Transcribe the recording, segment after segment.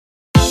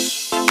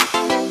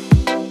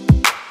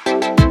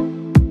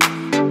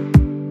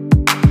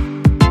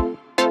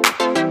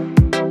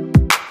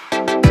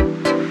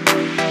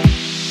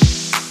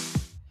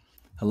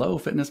Hello,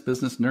 fitness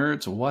business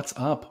nerds. What's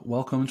up?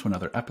 Welcome to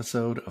another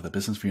episode of the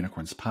Business for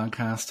Unicorns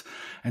podcast.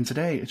 And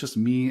today it's just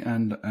me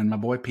and my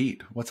boy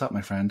Pete. What's up,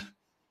 my friend?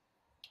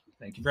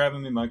 Thank you for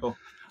having me, Michael.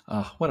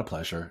 What a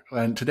pleasure.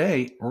 And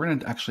today we're going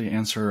to actually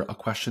answer a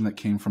question that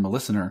came from a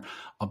listener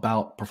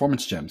about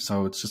performance gyms.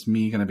 So it's just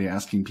me going to be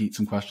asking Pete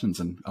some questions,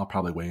 and I'll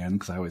probably weigh in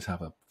because I always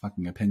have a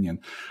fucking opinion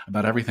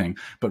about everything.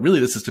 But really,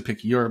 this is to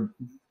pick your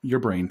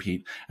brain,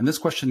 Pete. And this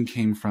question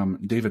came from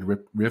David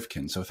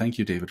Rivkin. So thank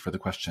you, David, for the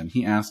question.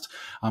 He asked,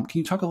 can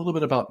you talk a little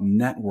bit about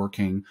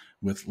networking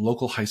with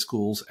local high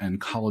schools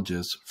and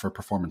colleges for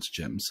performance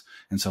gyms?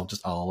 And so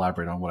I'll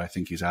elaborate on what I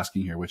think he's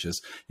asking here, which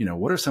is,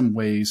 what are some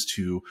ways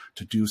to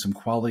do some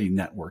quality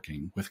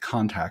networking with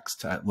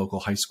contacts at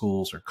local high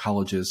schools or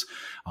colleges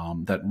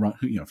that run,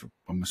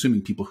 I'm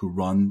assuming people who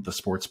run the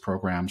sports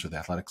programs or the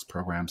athletics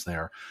programs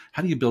there.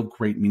 How do you build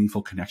great,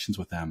 meaningful connections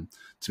with them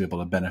to be able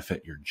to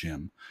benefit your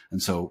gym?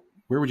 And so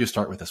where would you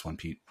start with this one,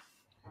 Pete?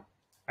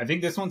 I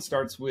think this one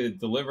starts with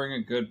delivering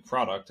a good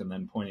product and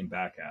then pointing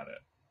back at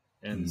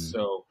it. And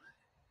so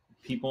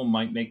people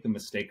might make the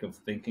mistake of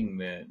thinking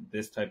that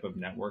this type of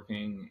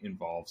networking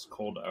involves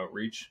cold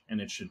outreach,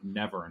 and it should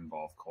never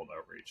involve cold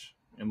outreach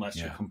unless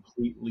you're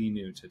completely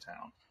new to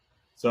town.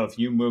 So if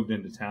you moved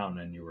into town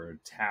and you were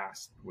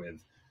tasked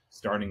with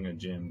starting a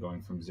gym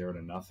going from zero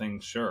to nothing,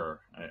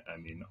 sure. I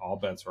mean, all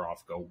bets are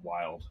off, go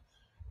wild.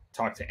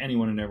 Talk to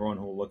anyone and everyone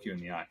who will look you in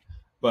the eye.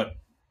 But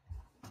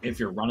if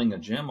you're running a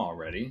gym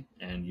already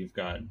and you've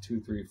got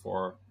 2, 3,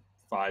 4,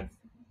 5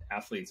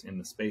 athletes in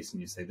the space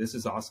and you say, this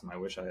is awesome, I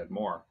wish I had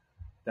more.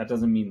 That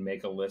doesn't mean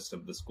make a list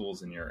of the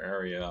schools in your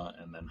area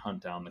and then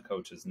hunt down the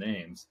coaches'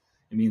 names.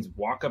 It means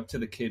walk up to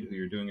the kid who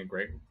you're doing a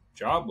great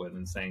job with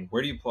and saying,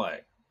 where do you play?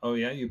 Oh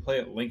yeah, you play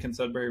at Lincoln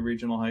Sudbury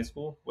Regional High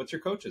School? What's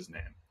your coach's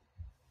name?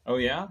 Oh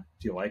yeah?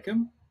 Do you like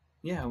him?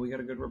 Yeah, we got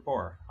a good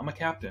rapport. I'm a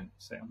captain.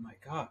 Say, oh my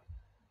God.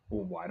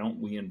 Well, why don't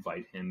we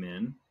invite him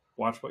in?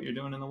 Watch what you're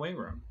doing in the weight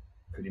room.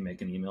 Could you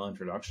make an email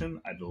introduction?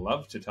 I'd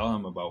love to tell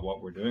him about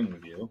what we're doing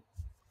with you.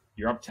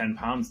 You're up 10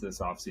 pounds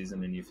this off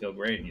season and you feel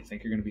great and you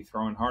think you're going to be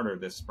throwing harder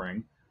this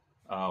spring.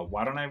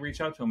 Why don't I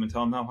reach out to him and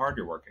tell him how hard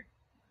you're working?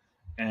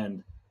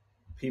 And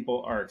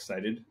people are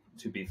excited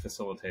to be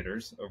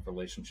facilitators of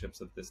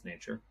relationships of this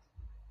nature.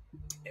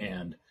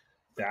 And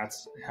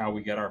that's how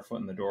we get our foot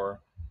in the door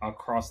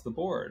across the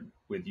board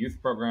with youth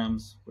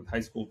programs, with high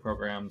school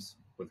programs,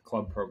 with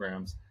club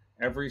programs.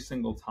 Every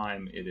single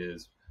time it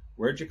is,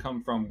 where'd you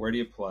come from? Where do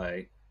you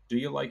play? Do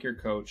you like your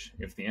coach?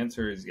 If the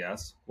answer is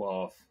yes,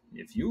 well,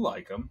 if you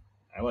like him,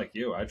 I like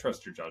you. I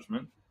trust your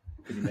judgment.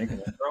 Could you make an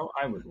intro?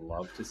 I would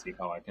love to see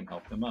how I can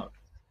help them out.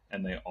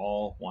 And they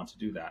all want to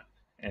do that.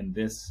 And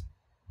this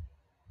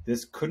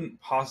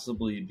couldn't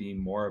possibly be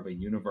more of a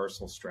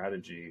universal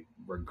strategy,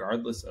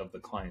 regardless of the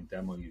client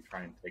demo you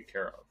try and take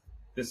care of.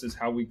 This is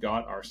how we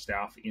got our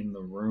staff in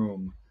the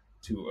room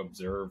to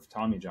observe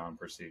Tommy John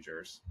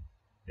procedures.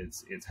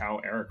 It's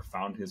how Eric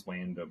found his way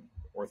into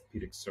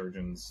orthopedic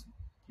surgeons,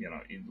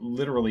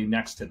 literally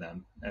next to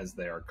them as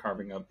they are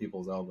carving up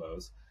people's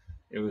elbows.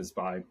 It was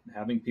by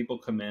having people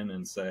come in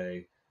and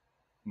say,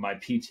 my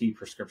PT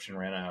prescription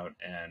ran out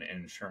and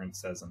insurance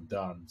says I'm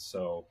done.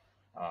 So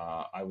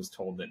I was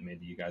told that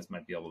maybe you guys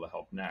might be able to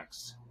help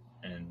next.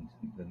 And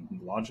the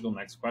logical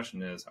next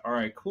question is, all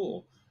right,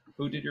 cool.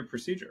 Who did your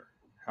procedure?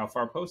 How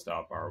far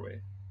post-op are we?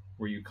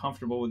 Were you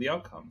comfortable with the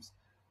outcomes?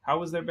 How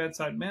was their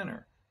bedside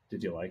manner?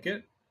 Did you like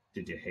it?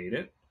 Did you hate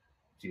it?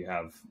 Do you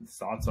have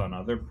thoughts on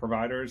other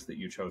providers that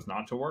you chose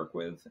not to work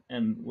with?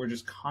 And we're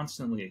just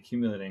constantly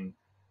accumulating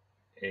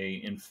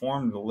a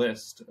informed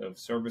list of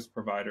service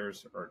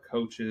providers or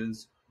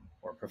coaches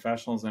or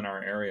professionals in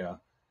our area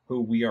who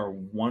we are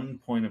one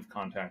point of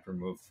contact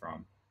removed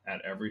from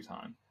at every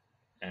time.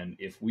 And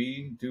if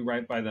we do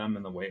right by them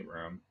in the weight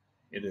room,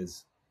 it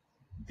is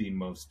the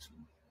most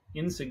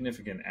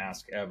insignificant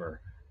ask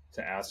ever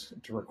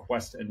to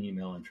request an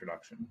email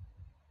introduction.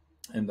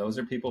 And those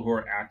are people who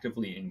are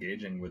actively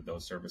engaging with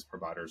those service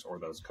providers or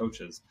those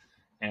coaches.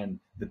 And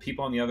the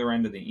people on the other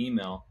end of the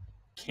email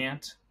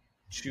can't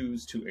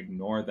choose to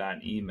ignore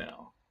that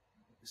email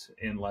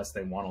unless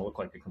they want to look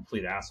like a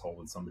complete asshole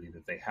with somebody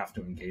that they have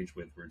to engage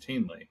with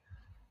routinely.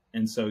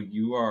 And so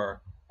you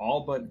are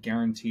all but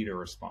guaranteed a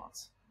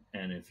response.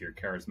 And if you're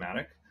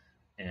charismatic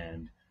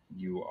and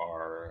you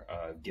are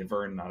a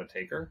giver and not a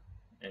taker,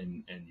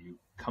 and you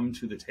come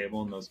to the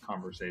table in those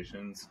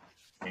conversations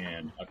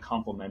in a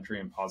complimentary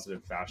and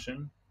positive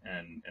fashion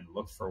and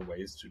look for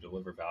ways to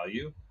deliver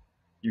value,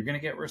 you're going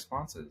to get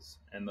responses.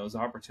 And those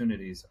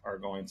opportunities are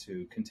going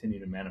to continue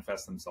to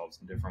manifest themselves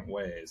in different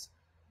ways.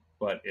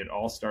 But it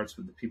all starts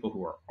with the people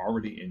who are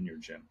already in your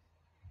gym.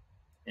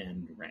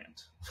 And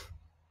rant.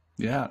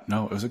 Yeah,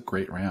 no, it was a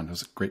great rant. It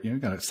was a great, you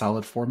got a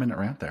solid 4-minute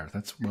rant there.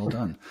 That's well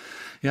done.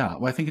 Yeah.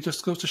 Well, I think it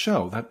just goes to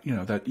show that,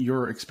 that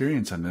your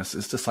experience in this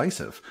is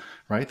decisive,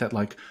 right? That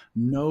like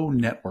no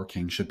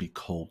networking should be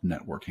cold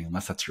networking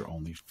unless that's your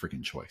only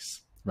freaking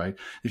choice, right?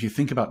 If you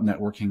think about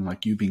networking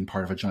like you being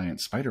part of a giant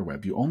spider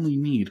web, you only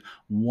need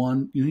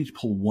to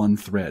pull one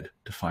thread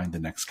to find the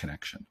next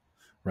connection,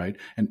 right?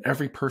 And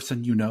every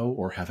person you know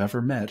or have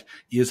ever met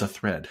is a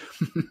thread.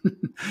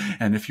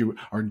 And if you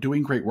are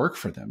doing great work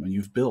for them and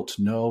you've built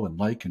know and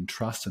like and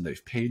trust and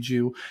they've paid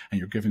you and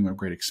you're giving them a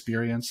great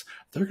experience,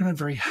 they're going to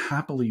very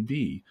happily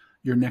be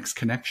your next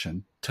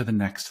connection to the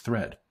next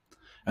thread.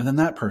 And then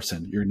that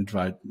person you're going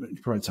to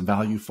provide some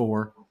value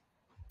for,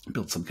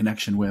 build some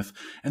connection with,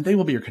 and they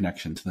will be your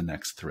connection to the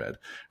next thread,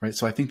 right?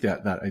 So I think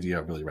that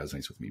idea really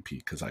resonates with me,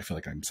 Pete, because I feel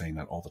like I'm saying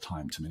that all the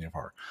time to many of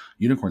our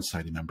Unicorn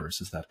Society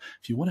members, is that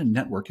if you want to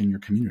network in your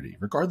community,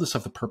 regardless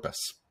of the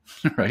purpose,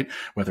 right?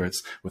 Whether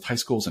it's with high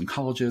schools and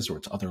colleges, or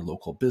it's other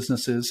local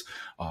businesses,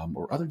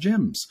 or other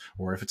gyms,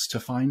 or if it's to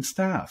find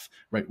staff,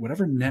 right?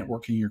 Whatever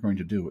networking you're going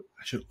to do, it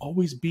should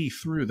always be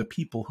through the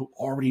people who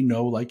already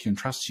know, like you, and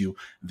trust you.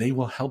 They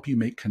will help you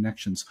make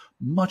connections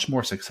much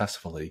more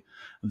successfully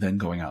than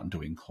going out and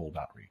doing cold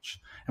outreach.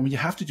 And when you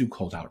have to do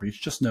cold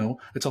outreach, just know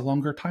it's a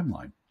longer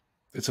timeline.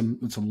 It's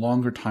a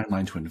longer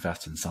timeline to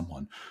invest in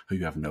someone who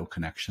you have no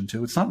connection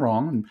to. It's not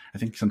wrong, and I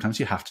think sometimes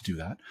you have to do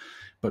that.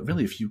 But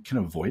really, if you can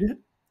avoid it,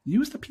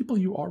 use the people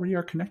you already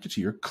are connected to,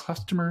 your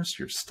customers,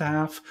 your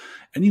staff,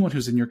 anyone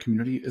who's in your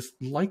community is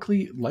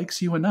likely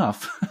likes you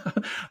enough.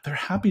 They're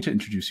happy to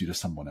introduce you to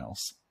someone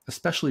else,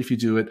 especially if you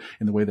do it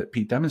in the way that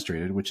Pete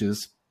demonstrated, which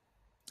is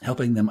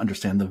helping them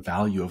understand the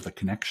value of the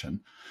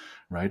connection,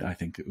 right? I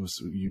think it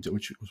was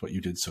which was what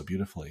you did so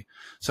beautifully.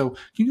 So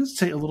can you just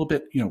say a little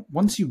bit,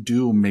 once you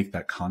do make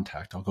that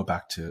contact, I'll go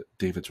back to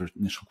David's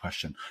initial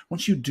question.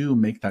 Once you do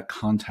make that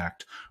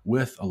contact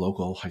with a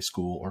local high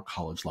school or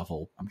college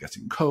level, I'm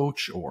guessing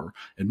coach or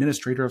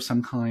administrator of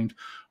some kind,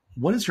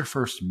 what is your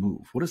first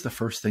move? What is the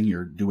first thing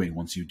you're doing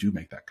once you do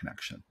make that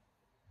connection?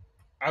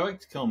 I like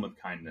to kill them with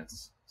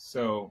kindness.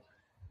 So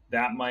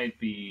that might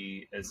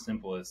be as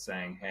simple as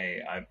saying,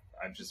 hey,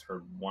 I've just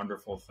heard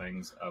wonderful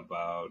things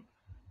about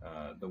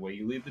the way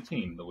you lead the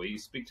team, the way you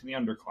speak to the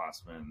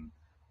underclassmen,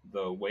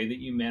 the way that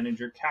you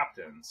manage your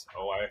captains.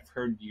 Oh, I've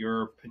heard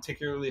you're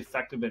particularly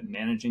effective at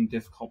managing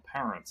difficult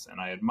parents, and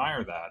I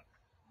admire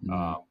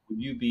that.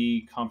 Would you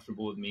be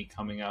comfortable with me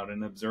coming out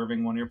and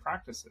observing one of your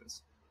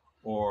practices?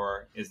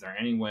 Or is there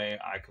any way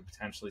I could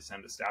potentially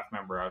send a staff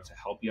member out to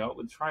help you out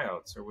with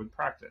tryouts or with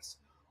practice?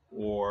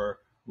 Or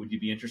would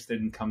you be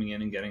interested in coming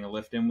in and getting a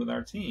lift in with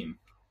our team?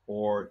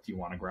 Or do you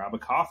want to grab a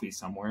coffee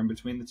somewhere in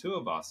between the two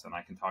of us and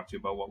I can talk to you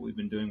about what we've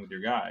been doing with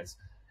your guys?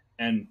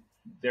 And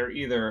they're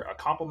either a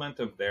compliment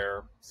of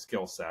their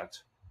skill set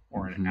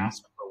or an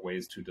ask for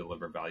ways to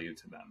deliver value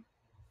to them.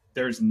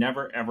 There's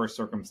never, ever a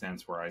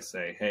circumstance where I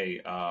say,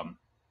 hey,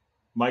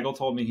 Michael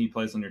told me he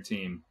plays on your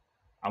team.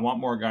 I want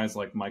more guys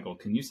like Michael.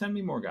 Can you send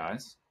me more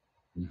guys?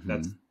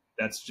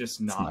 That's just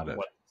not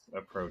what this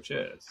approach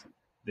is.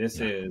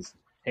 This is,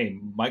 hey,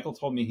 Michael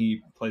told me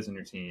he plays on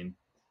your team.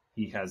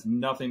 He has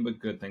nothing but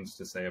good things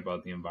to say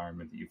about the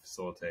environment that you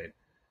facilitate.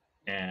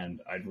 And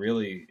I'd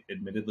really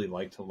admittedly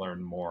like to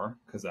learn more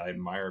because I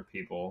admire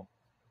people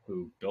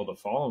who build a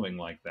following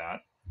like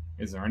that.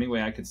 Is there any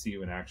way I could see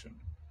you in action?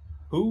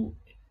 Who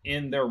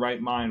in their right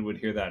mind would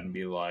hear that and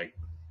be like,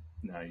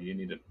 no, you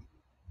need to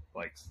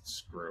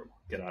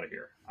get out of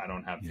here. I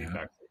don't have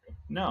feedback for you.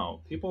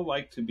 No, people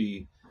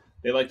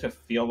they like to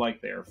feel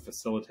like they're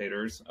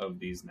facilitators of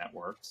these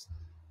networks.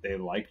 They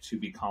like to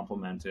be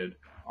complimented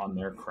on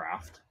their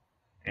craft.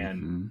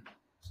 And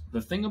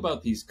the thing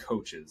about these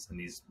coaches and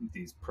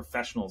these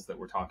professionals that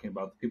we're talking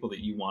about, the people that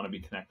you want to be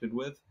connected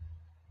with,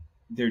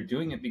 they're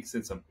doing it because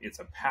it's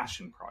a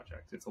passion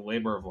project. It's a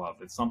labor of love.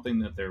 It's something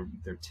that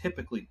they're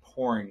typically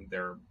pouring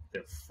their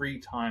free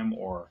time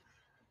or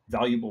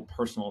valuable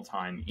personal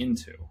time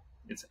into.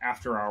 It's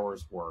after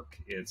hours work.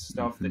 It's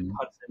stuff that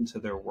cuts into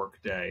their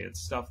work day. It's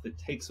stuff that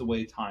takes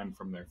away time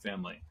from their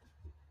family.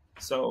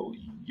 So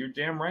you're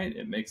damn right.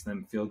 It makes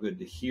them feel good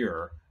to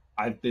hear,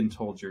 I've been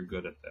told you're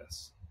good at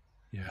this.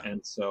 Yeah.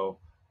 And so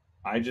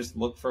I just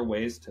look for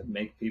ways to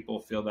make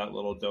people feel that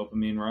little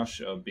dopamine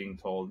rush of being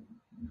told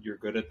you're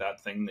good at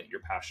that thing that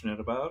you're passionate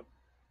about.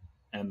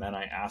 And then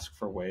I ask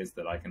for ways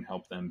that I can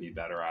help them be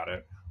better at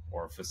it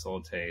or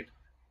facilitate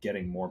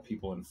getting more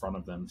people in front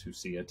of them to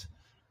see it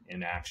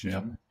in action.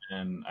 Yep.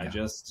 And I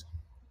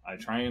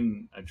try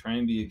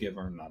and be a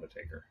giver and not a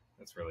taker.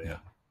 That's really it.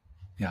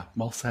 Yeah,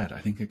 well said. I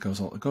think it goes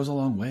a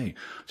long way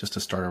just to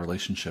start a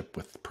relationship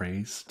with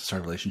praise, to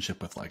start a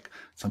relationship with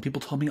some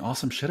people told me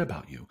awesome shit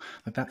about you.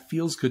 That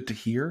feels good to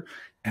hear,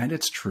 and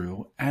it's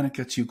true, and it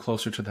gets you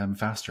closer to them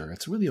faster.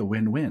 It's really a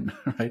win-win,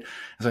 right?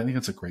 So I think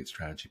it's a great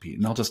strategy, Pete.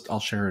 And I'll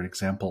share an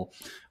example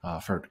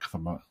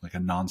from a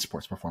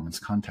non-sports performance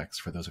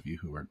context for those of you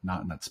who are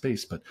not in that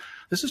space. But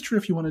this is true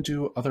if you want to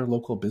do other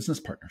local business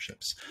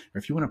partnerships, or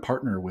if you want to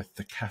partner with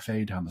the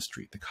cafe down the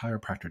street, the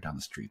chiropractor down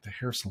the street, the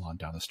hair salon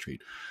down the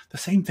street. The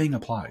same thing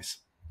applies.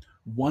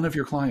 One of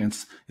your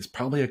clients is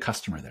probably a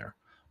customer there,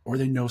 or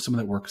they know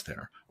someone that works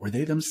there, or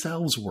they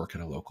themselves work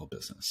at a local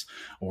business,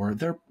 or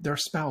their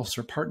spouse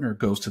or partner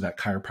goes to that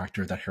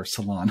chiropractor, that hair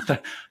salon.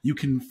 You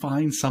can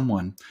find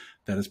someone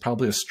that is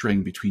probably a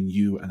string between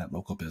you and that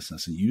local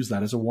business and use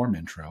that as a warm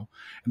intro.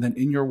 And then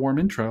in your warm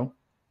intro,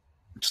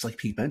 just like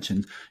Pete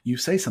mentioned, you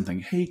say something,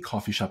 hey,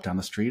 coffee shop down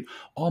the street.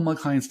 All my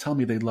clients tell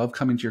me they love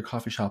coming to your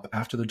coffee shop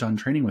after they're done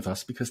training with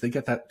us because they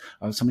get that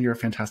some of your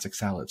fantastic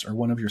salads or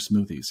one of your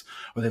smoothies,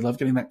 or they love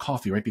getting that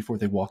coffee right before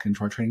they walk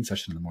into our training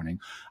session in the morning.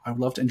 I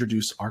would love to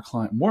introduce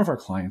more of our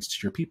clients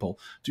to your people.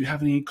 Do you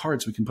have any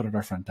cards we can put at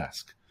our front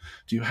desk?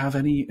 Do you have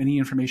any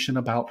information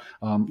about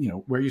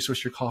where you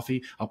source your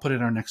coffee? I'll put it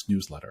in our next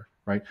newsletter,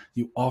 right?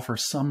 You offer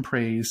some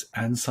praise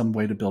and some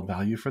way to build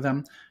value for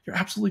them. You're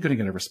absolutely going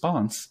to get a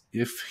response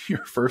if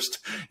your first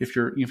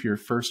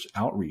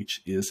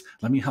outreach is,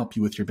 let me help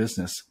you with your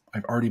business.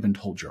 I've already been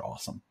told you're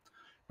awesome.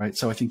 Right.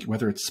 So I think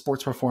whether it's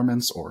sports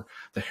performance or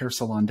the hair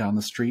salon down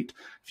the street,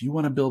 if you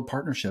want to build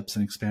partnerships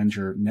and expand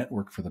your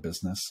network for the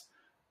business,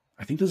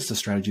 I think this is a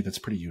strategy that's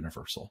pretty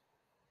universal.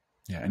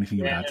 Yeah, anything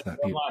you would add to that?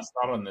 One last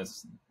thought on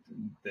this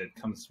that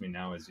comes to me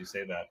now as you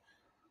say that.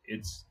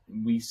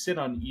 We sit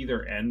on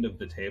either end of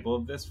the table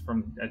of this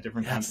at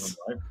different times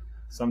in life.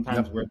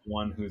 Sometimes we're the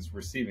one who's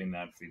receiving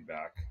that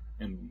feedback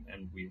and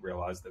we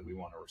realize that we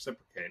want to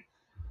reciprocate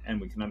and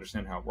we can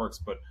understand how it works.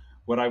 But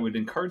what I would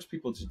encourage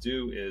people to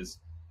do is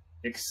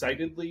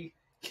excitedly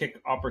kick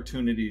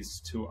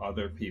opportunities to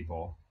other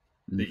people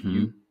that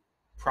you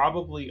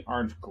probably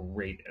aren't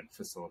great at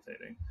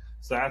facilitating.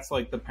 So that's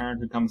like the parent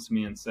who comes to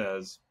me and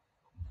says,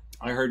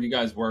 I heard you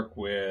guys work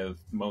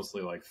with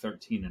mostly like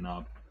 13 and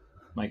up.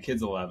 My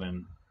kid's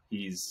 11.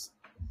 He's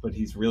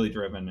really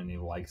driven and he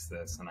likes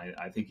this. And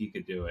I think he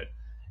could do it.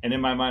 And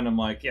in my mind, I'm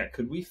like, yeah,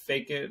 could we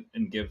fake it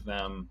and give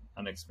them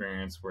an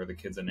experience where the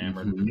kid's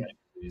enamored with the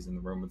activities in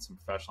the room with some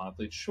professional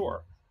athletes?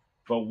 Sure.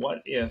 But what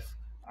if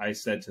I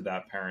said to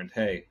that parent,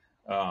 hey,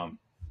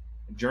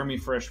 Jeremy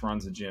Frisch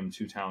runs a gym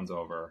 2 towns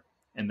over,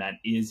 and that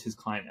is his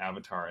client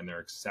avatar and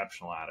they're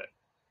exceptional at it.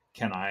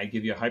 Can I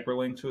give you a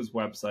hyperlink to his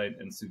website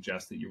and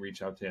suggest that you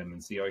reach out to him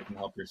and see how he can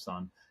help your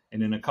son?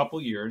 And in a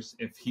couple years,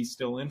 if he's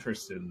still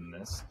interested in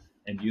this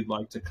and you'd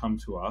like to come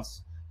to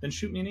us, then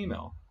shoot me an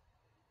email.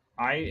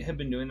 I have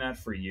been doing that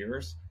for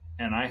years,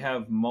 and I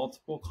have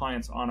multiple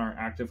clients on our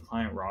active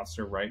client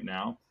roster right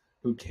now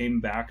who came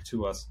back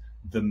to us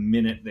the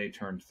minute they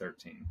turned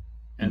 13.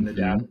 And the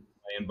dad in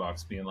my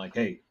inbox being like,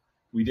 hey,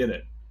 we did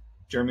it.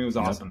 Jeremy was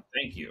awesome.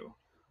 Thank you.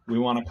 We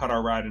want to cut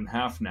our ride in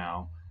half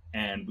now.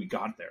 And we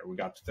got there. We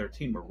got to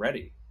 13. We're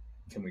ready.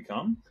 Can we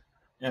come?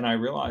 And I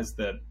realized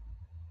that,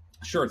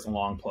 sure, it's a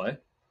long play,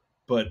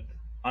 but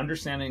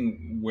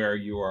understanding where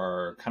you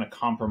are kind of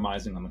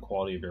compromising on the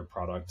quality of your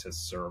product to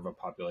serve a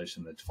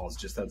population that falls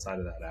just outside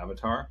of that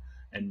avatar,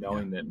 and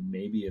knowing that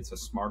maybe it's a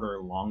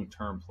smarter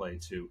long-term play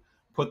to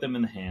put them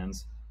in the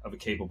hands of a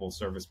capable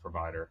service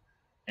provider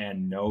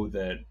and know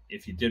that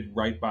if you did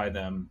right by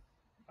them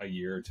a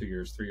year, 2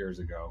 years, 3 years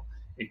ago,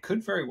 it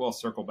could very well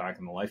circle back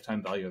and the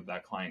lifetime value of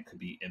that client could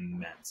be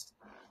immense.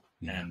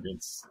 And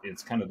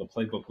it's kind of the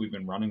playbook we've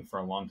been running for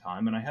a long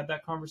time. And I had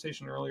that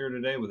conversation earlier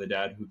today with a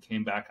dad who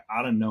came back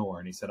out of nowhere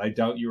and he said, I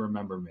doubt you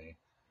remember me,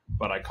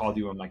 but I called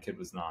you when my kid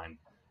was 9.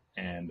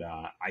 And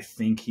I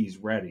think he's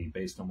ready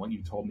based on what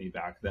you told me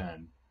back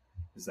then.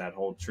 Does that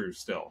hold true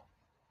still?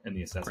 And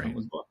the assessment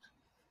was booked.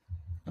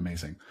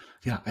 Amazing.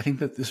 Yeah, I think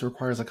that this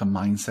requires like a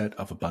mindset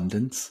of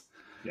abundance.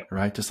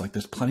 Right? Just like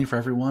there's plenty for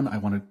everyone. I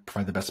want to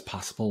provide the best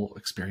possible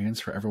experience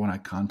for everyone I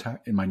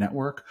contact in my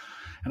network.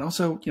 And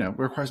also, it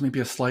requires maybe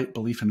a slight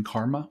belief in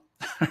karma,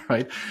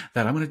 right?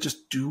 That I'm going to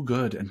just do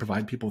good and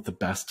provide people with the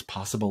best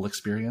possible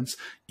experience,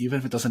 even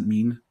if it doesn't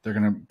mean they're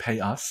going to pay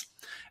us.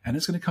 And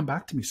it's going to come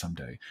back to me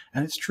someday.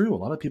 And it's true. A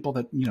lot of people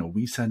that,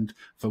 we send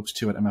folks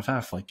to at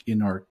MFF, like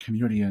in our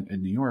community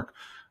in New York,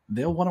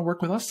 they'll want to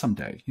work with us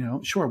someday.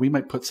 Sure, we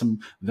might put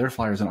their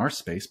flyers in our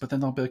space, but then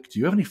they'll be like, do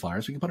you have any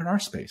flyers we can put in our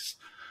space?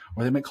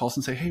 Or they might call us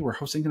and say, hey, we're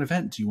hosting an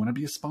event. Do you want to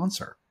be a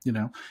sponsor?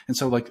 And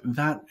so like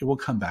that, it will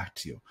come back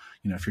to you.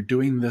 If you're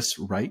doing this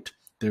right,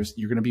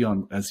 you're going to be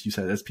on, as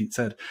Pete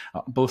said,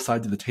 both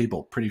sides of the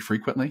table pretty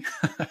frequently.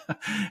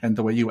 And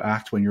the way you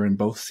act when you're in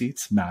both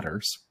seats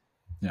matters.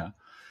 Yeah.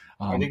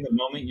 I think the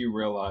moment you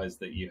realize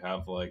that you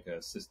have like a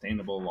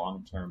sustainable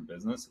long-term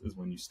business is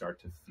when you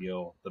start to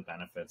feel the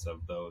benefits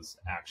of those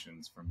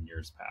actions from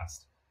years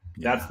past.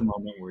 That's the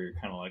moment where you're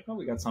kind of like, oh,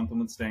 we got something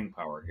with staying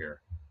power here.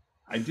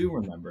 I do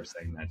remember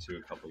saying that to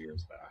a couple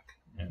years back,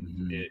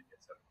 and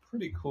it's a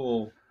pretty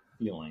cool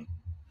feeling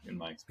in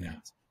my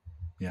experience.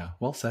 Yeah,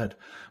 well said.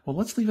 Well,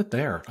 let's leave it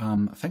there.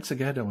 Thanks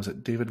again. Was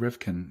it David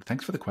Rivkin?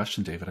 Thanks for the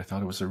question, David. I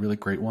thought it was a really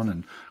great one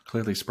and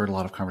clearly spurred a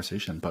lot of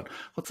conversation. But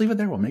let's leave it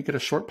there. We'll make it a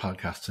short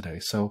podcast today.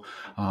 So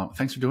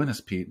thanks for doing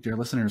this, Pete. Dear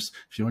listeners,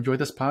 if you enjoyed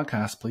this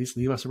podcast, please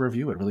leave us a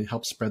review. It really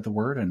helps spread the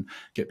word and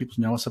get people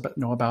to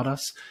know about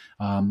us.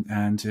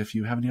 And if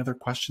you have any other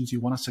questions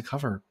you want us to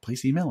cover,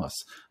 please email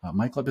us.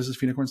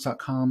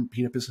 Michael@businessunicorns.com,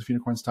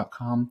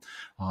 Pete@businessunicorns.com.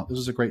 This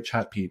was a great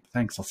chat, Pete.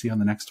 Thanks. I'll see you on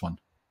the next one.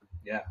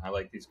 Yeah, I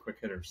like these quick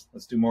hitters.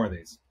 Let's do more of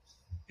these.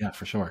 Yeah,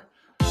 for sure.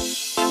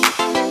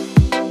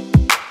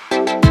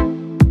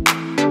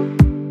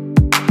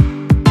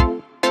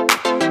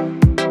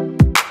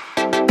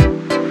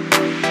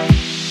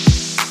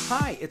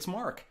 Hi, it's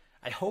Mark.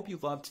 I hope you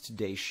loved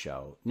today's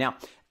show. Now,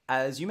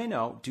 As you may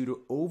know, due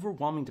to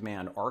overwhelming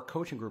demand, our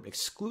coaching group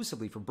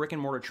exclusively for brick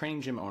and mortar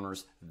training gym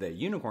owners, the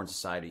Unicorn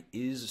Society,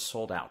 is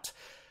sold out.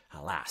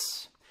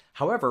 Alas.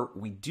 However,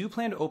 we do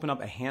plan to open up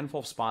a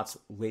handful of spots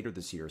later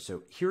this year,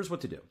 so here's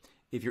what to do.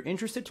 If you're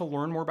interested to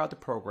learn more about the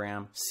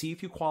program, see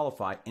if you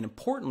qualify, and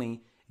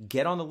importantly,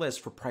 get on the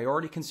list for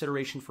priority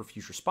consideration for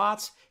future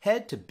spots,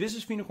 head to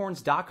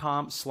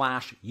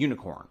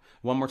businessunicorns.com/unicorn.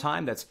 One more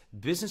time, that's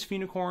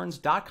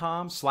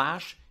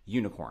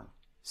businessunicorns.com/unicorn.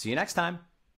 See you next time.